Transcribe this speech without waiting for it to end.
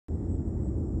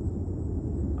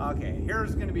Okay,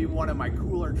 here's gonna be one of my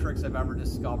cooler tricks I've ever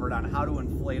discovered on how to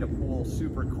inflate a pool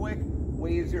super quick,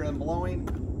 way easier than blowing.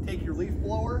 Take your leaf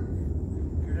blower,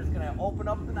 you're just gonna open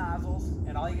up the nozzles,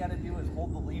 and all you gotta do is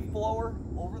hold the leaf blower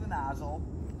over the nozzle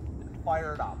and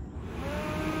fire it up.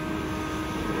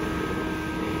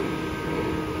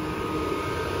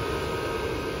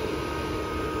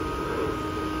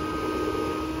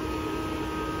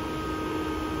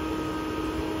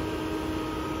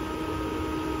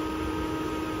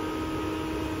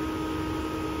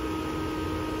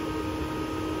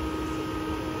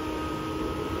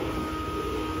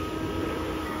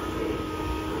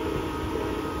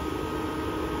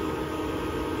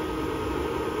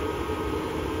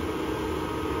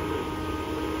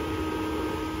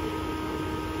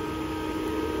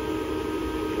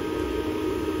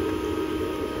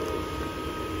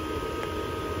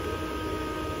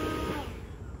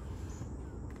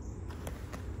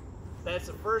 That's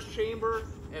the first chamber,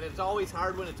 and it's always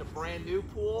hard when it's a brand new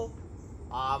pool.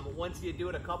 Once you do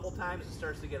it a couple times, it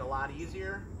starts to get a lot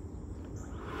easier.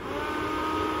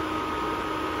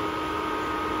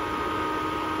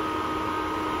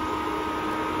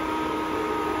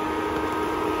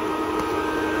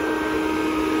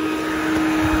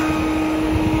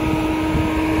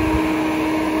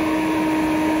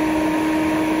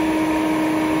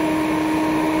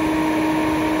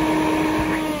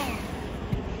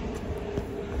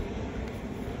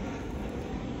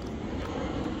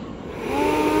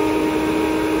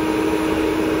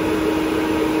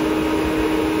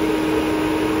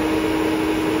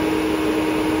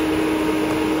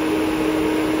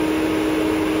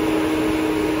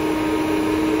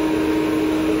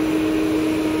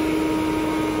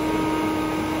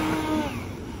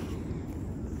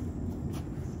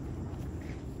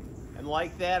 And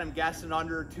like that, I'm guessing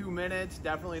under 2 minutes,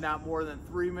 definitely not more than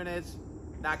 3 minutes.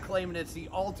 Not claiming it's the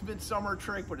ultimate summer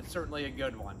trick, but it's certainly a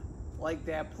good one. Like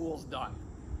that, pool's done.